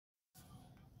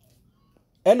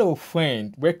Hello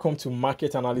friend, welcome to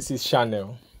Market Analysis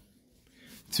channel.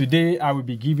 Today I will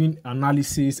be giving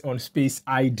analysis on Space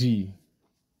ID.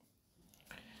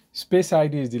 Space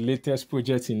ID is the latest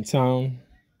project in town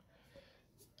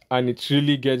and it's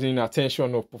really getting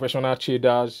attention of professional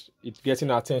traders. It's getting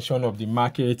attention of the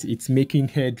market. It's making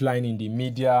headline in the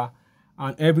media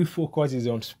and every focus is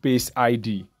on Space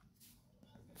ID.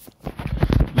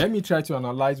 Let me try to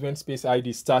analyze when Space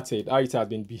ID started, how it has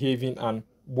been behaving and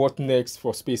what next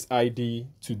for Space ID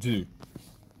to do.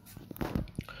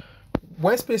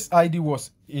 When Space ID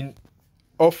was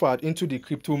offered into the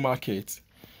crypto market,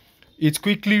 it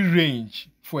quickly ranged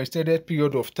for a extended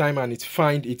period of time and it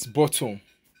found its bottom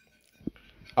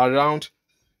around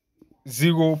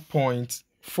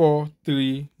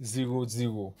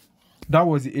 0.4300. That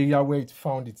was the area where it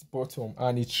found its bottom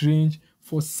and it ranged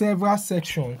for several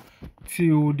sections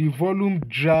till the volume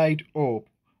dried up.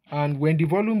 And when the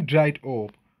volume dried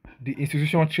up, the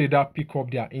institutional trader pick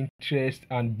up their interest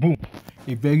and boom,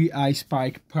 a very high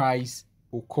spike price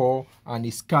occur and a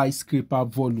skyscraper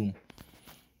volume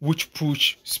which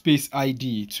push Space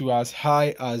ID to as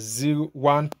high as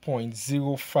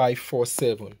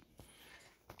 1.0547.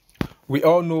 We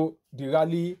all know the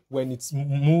rally, when it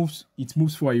moves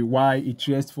for a while, it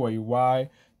rests for a while.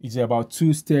 It's about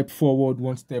 2 steps forward,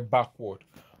 1 step backward.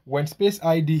 When Space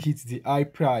ID hits the high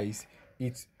price,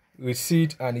 it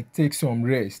recedes and it takes some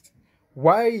rest.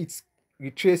 While it's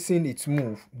retracing its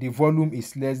move, the volume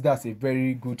is less. That's a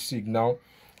very good signal.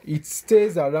 It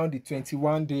stays around the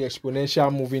 21-day exponential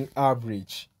moving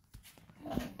average.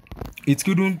 It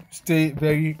couldn't stay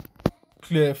very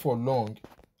clear for long,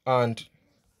 and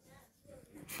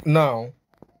now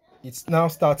it's now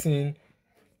starting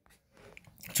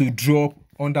to drop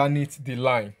underneath the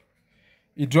line.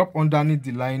 It dropped underneath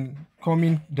the line,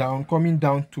 coming down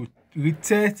to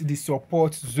retest the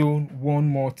support zone one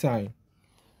more time.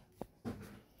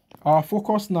 Our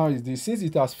focus now is this: since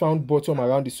it has found bottom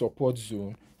around the support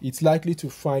zone, it's likely to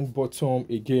find bottom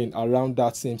again around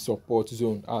that same support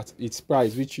zone at its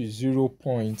price, which is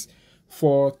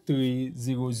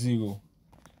 0.4300.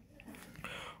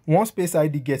 Once Space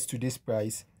ID gets to this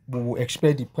price, we will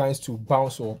expect the price to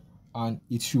bounce up and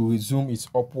it should resume its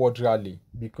upward rally,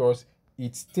 because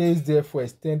it stays there for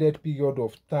extended period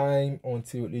of time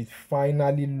until it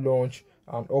finally launch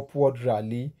an upward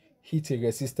rally, hit a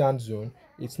resistance zone.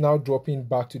 It's now dropping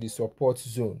back to the support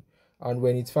zone, and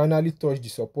when it finally touched the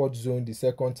support zone the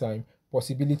second time,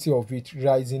 possibility of it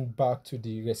rising back to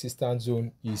the resistance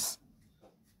zone is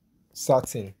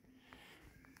certain.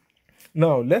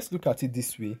 Now let's look at it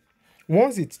this way: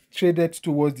 once it's traded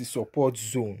towards the support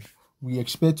zone, we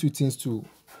expect two things to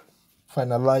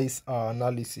finalize our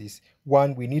analysis.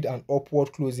 One, we need an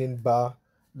upward closing bar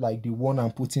like the one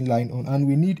I'm putting line on, and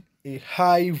we need a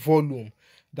high volume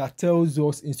that tells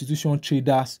us institutional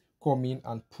traders come in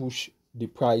and push the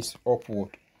price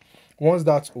upward. Once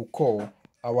that occurs,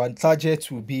 our target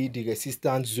will be the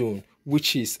resistance zone,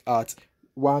 which is at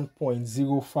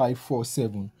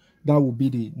 1.0547. That will be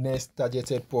the next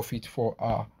targeted profit for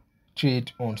our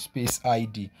trade on Space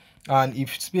ID. And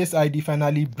if Space ID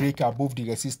finally break above the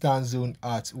resistance zone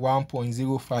at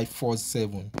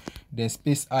 1.0547, then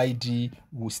Space ID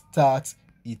will start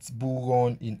its bull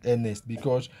run in earnest,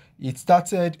 because it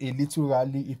started a little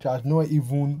rally. It has not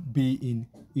even been in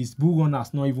its bull run,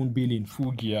 has not even been in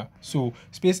full gear. So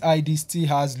Space ID still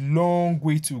has long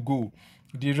way to go.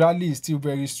 The rally is still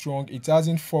very strong. It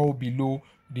hasn't fallen below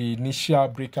the initial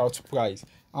breakout price,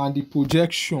 and the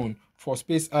projection for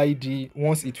Space ID,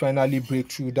 once it finally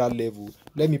break through that level,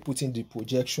 let me put in the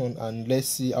projection and let's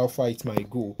see how far it might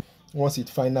go once it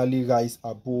finally rise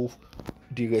above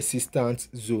the resistance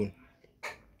zone.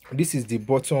 This is the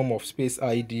bottom of Space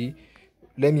ID.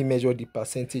 Let me measure the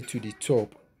percentage to the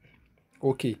top.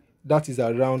 Okay, that is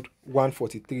around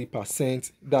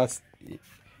 143%. That's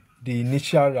the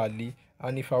initial rally.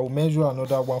 And if I will measure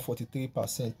another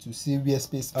 143% to see where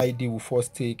Space ID will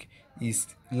first take is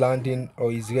landing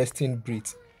or is resting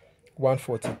breath,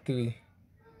 143.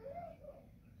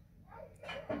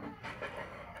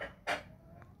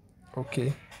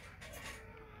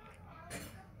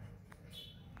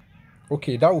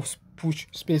 Okay, that will push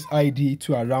Space ID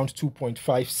to around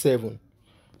 2.57.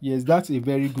 Yes, that's a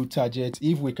very good target.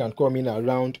 If we can come in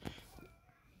around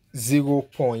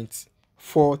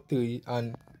 0.43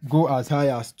 and go as high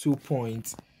as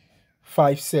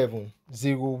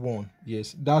 2.5701,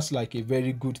 yes, that's like a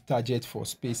very good target for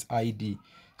Space ID.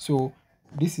 So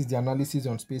this is the analysis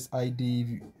on Space ID. If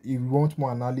you want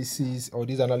more analysis, or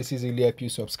this analysis really help you,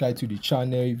 subscribe to the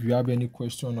channel. If you have any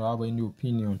question or have any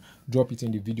opinion, drop it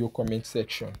in the video comment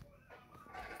section.